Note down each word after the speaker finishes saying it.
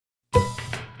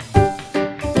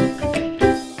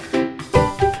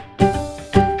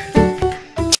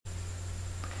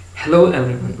Hello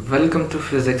everyone, welcome to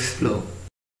Physics Flow.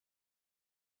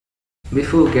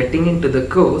 Before getting into the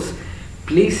course,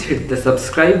 please hit the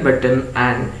subscribe button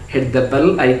and hit the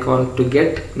bell icon to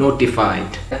get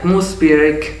notified.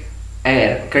 Atmospheric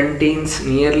air contains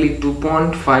nearly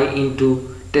 2.5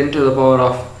 into 10 to the power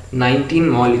of 19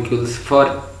 molecules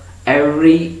for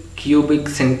every cubic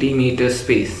centimeter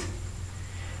space.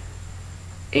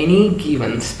 Any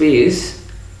given space,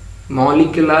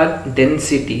 molecular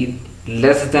density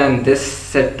less than this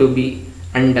said to be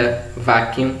under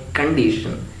vacuum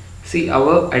condition. See,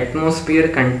 our atmosphere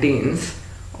contains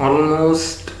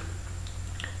almost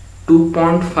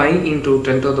 2.5 into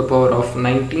 10 to the power of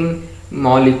 19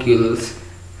 molecules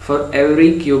for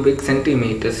every cubic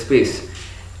centimeter space.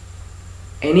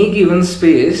 Any given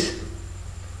space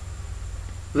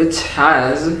which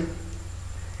has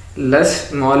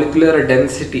less molecular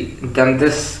density than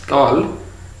this called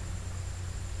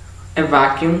a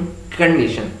vacuum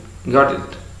condition. Got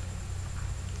it?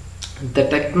 The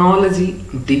technology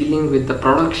dealing with the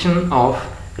production of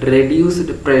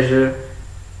reduced pressure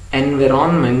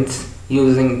environments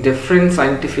using different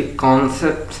scientific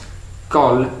concepts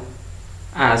called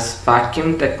as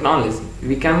vacuum technology.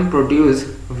 We can produce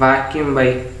vacuum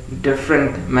by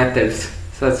different methods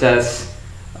such as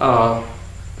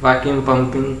vacuum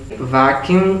pumping.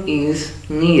 Vacuum is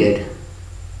needed.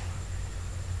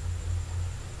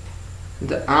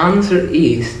 The answer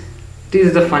is, it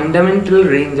is the fundamental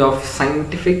range of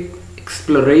scientific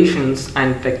explorations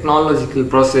and technological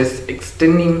process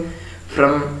extending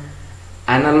from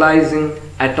analyzing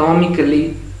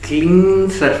atomically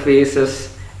clean surfaces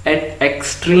at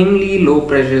extremely low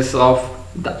pressures of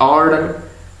the order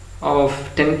of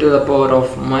 10 to the power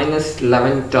of minus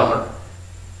 11 torr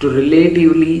to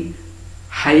relatively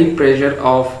high pressure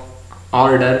of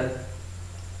order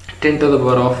 10 to the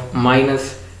power of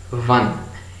minus 1.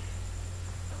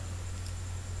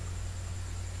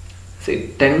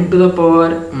 See, 10 to the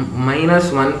power minus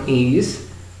 1 is,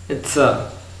 it's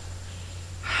a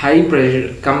high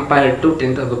pressure compared to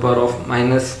 10 to the power of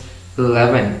minus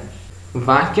 11.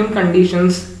 Vacuum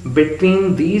conditions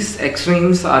between these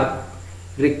extremes are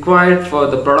required for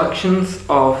the productions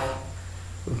of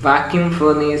vacuum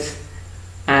furnace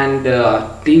and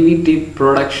TVT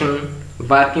production,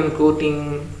 vacuum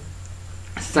coating,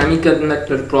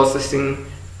 semiconductor processing,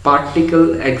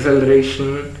 particle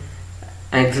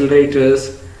accelerators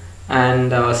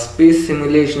and space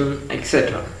simulation,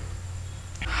 etc.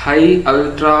 High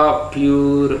ultra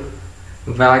pure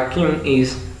vacuum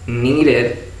is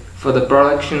needed for the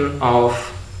production of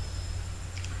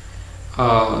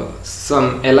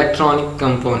some electronic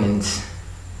components.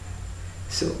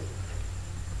 So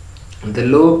the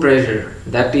low pressure,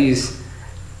 that is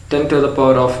 10 to the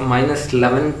power of minus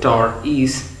 11 torr,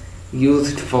 is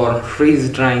used for freeze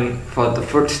drying for the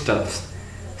foodstuffs.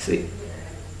 See,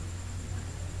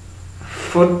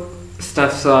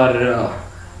 foodstuffs are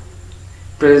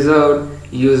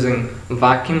preserved using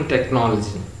vacuum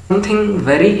technology. Something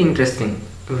very interesting,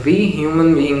 we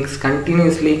human beings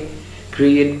continuously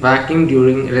create vacuum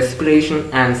during respiration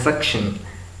and suction,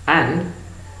 and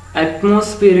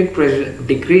atmospheric pressure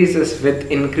decreases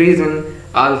with increase in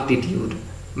altitude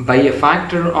by a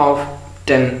factor of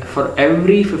 10 for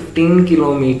every 15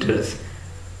 kilometers.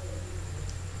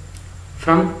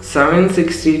 From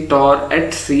 760 torr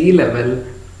at sea level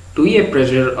to a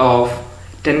pressure of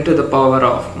 10 to the power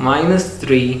of minus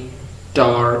 3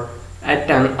 torr at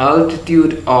an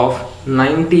altitude of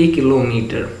 90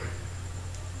 kilometer.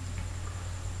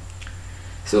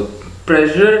 So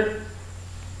pressure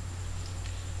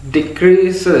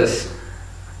decreases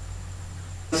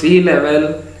sea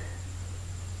level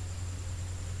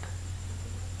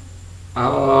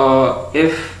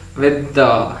if with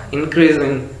the increase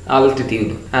in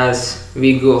altitude. As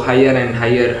we go higher and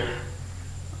higher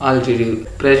altitude,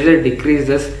 pressure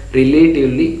decreases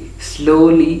relatively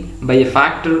slowly by a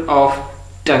factor of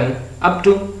 10 up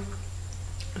to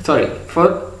for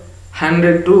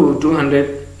 100 to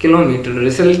 200 kilometer,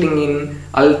 resulting in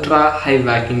ultra high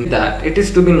vacuum. That it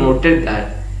is to be noted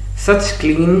that such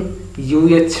clean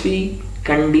UHV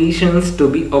conditions to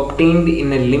be obtained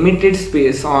in a limited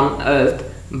space on Earth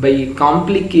by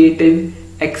complicated,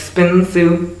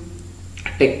 expensive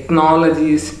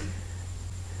technologies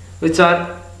which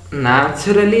are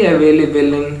naturally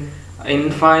available in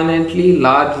infinitely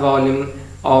large volume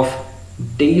of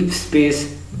deep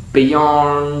space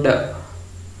beyond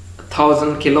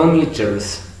 1000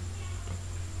 kilometers.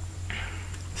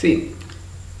 See,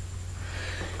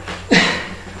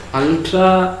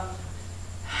 ultra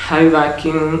high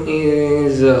vacuum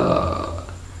is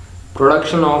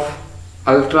production of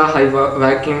ultra high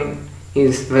vacuum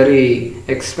is very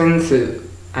expensive,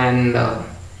 and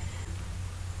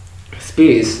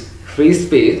free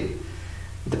space,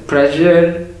 the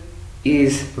pressure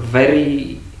is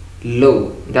very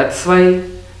low. That's why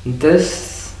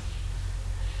this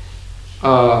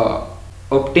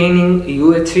obtaining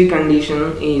UHV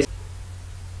condition is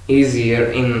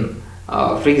easier in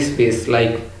free space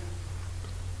like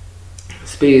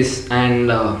space,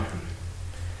 and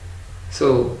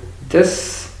so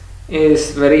this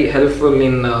is very helpful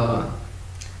in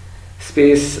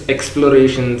space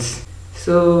explorations.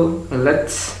 So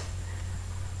let's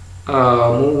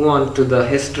move on to the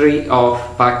history of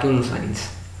vacuum science.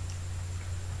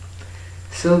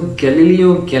 So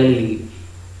Galileo Galilei,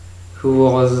 who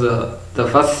was the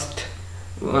first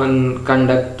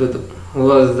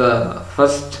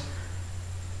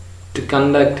to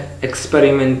conduct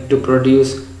experiment to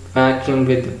produce vacuum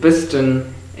with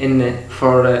piston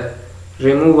for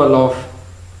removal of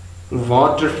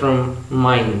water from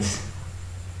mines.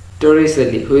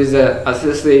 Torricelli, who is an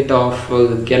associate of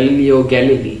Galileo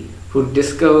Galilei, who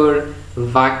discovered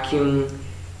vacuum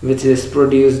which is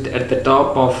produced at the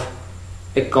top of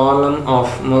a column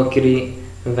of mercury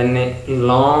when a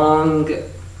long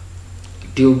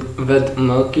tube with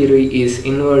mercury is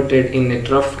inverted in a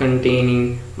trough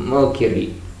containing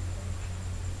mercury.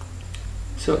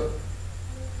 So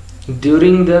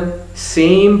during the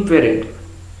same period,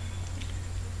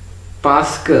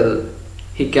 Pascal,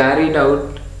 he carried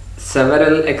out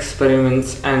several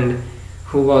experiments, and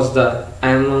who was the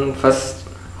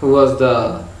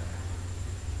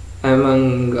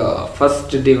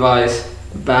first device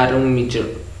barometer.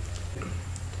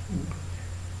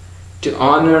 To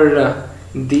honor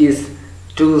these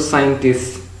two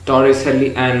scientists,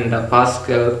 Torricelli and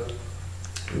Pascal,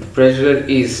 the pressure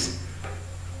is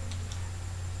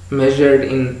measured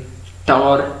in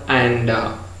torr and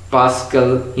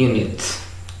Pascal units.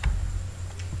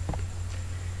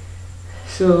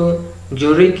 So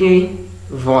Juricke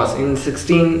was in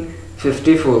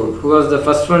 1654, who was the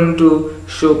first one to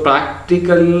show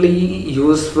practically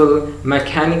useful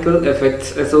mechanical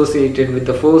effects associated with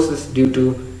the forces due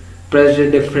to pressure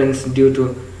difference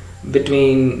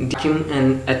between vacuum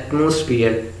and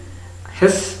atmosphere.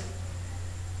 His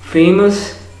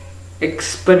famous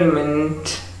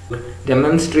experiment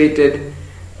demonstrated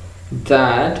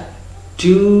that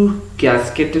two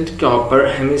gasketed copper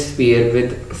hemisphere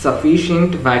with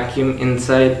sufficient vacuum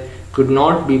inside could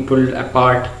not be pulled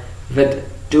apart with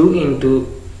 2 ×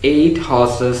 8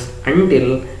 horses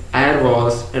until air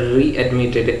was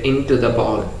readmitted into the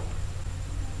ball.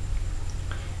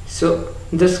 So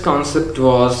this concept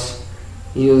was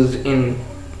used in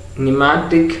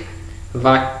pneumatic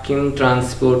vacuum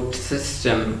transport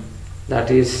system,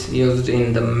 that is used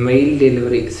in the mail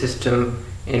delivery system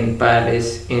in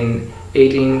Paris in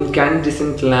 18.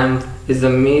 Incandescent lamp is a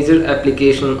major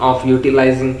application of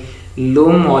utilizing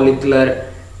low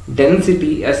molecular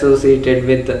density associated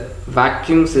with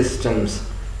vacuum systems.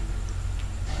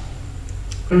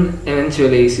 And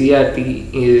eventually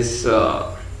CRT is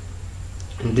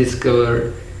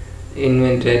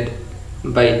invented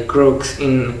by Crookes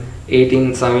in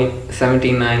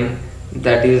 1879.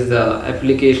 That is the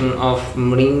application of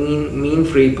mean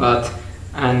free path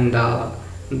and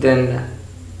then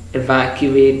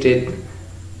evacuated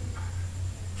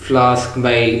flask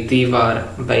by Dewar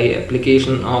by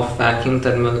application of vacuum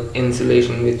thermal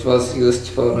insulation, which was used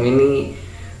for many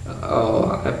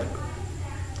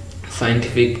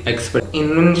scientific experiments.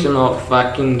 Invention of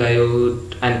vacuum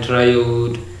diode and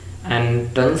triode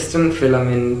and tungsten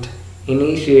filament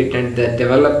initiated the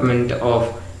development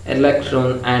of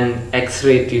electron and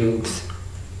X-ray tubes.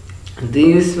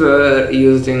 These were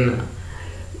used in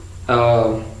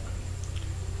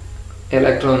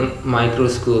electron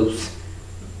microscopes.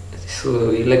 So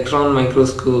electron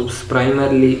microscopes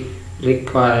primarily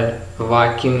require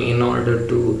vacuum in order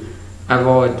to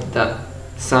avoid the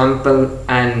sample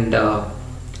and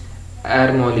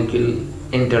air molecule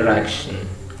interaction.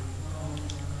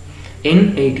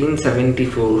 In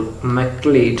 1874,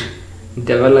 McLeod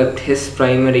developed his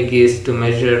primary gauge to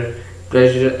measure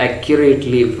pressure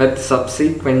accurately, with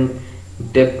subsequent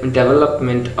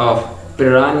development of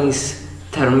Pirani's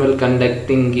thermal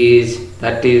conducting gauge,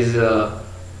 that is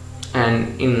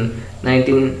and in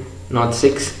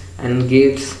 1906, and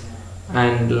Gibbs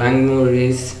and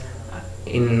Langmuir's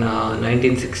in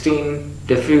 1916.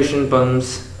 Diffusion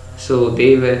pumps, so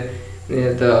they were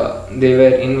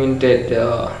invented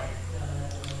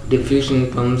diffusion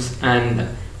pumps, and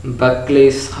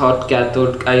Buckley's hot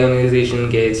cathode ionization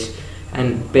gauge,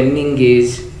 and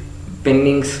Penning's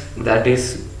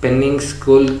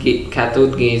cold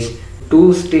cathode gauge.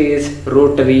 two-stage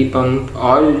rotary pump,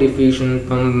 oil diffusion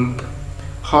pump,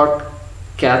 hot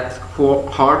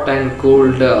and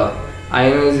cold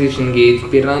ionization gauge,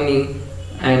 Pirani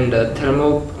and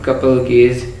thermocouple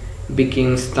gauge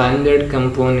became standard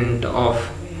component of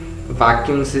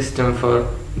vacuum system for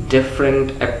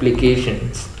different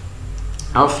applications.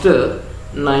 After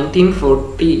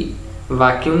 1940,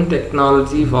 vacuum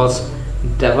technology was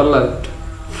developed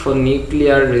for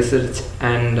nuclear research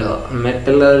and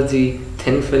metallurgy,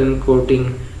 thin film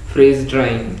coating, freeze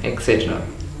drying, etc.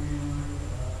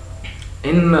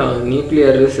 In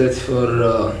nuclear research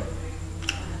for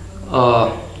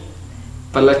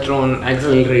Pelletron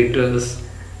accelerators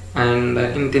and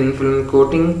in thin film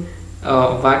coating,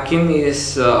 vacuum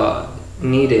is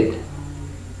needed,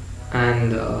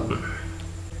 and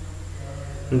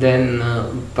then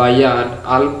Bayard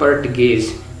Alpert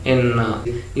gauge in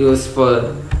use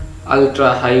for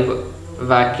ultra high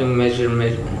vacuum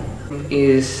measurement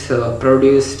is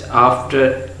produced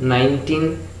after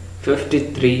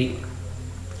 1953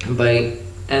 by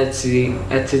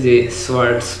H.J.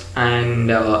 Swartz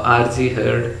and R.G.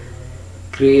 Hurd,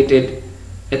 created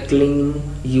ethylene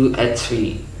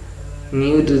UHV.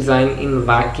 New design in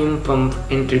vacuum pump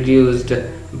introduced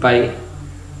by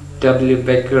W.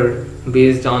 Becker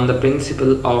based on the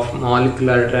principle of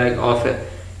molecular drag of a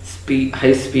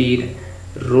high-speed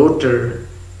rotor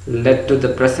led to the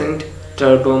present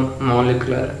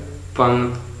turbomolecular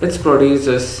pump, which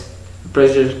produces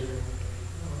pressure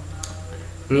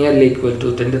nearly equal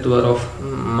to 10 to the power of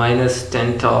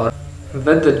 -10 torr.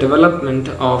 With the development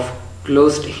of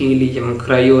closed helium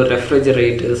cryo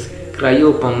refrigerators,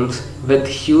 cryopumps with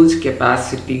huge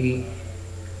capacity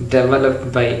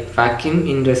developed by vacuum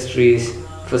industries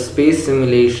for space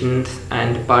simulations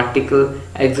and particle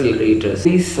accelerators.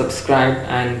 Please subscribe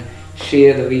and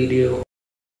share the video.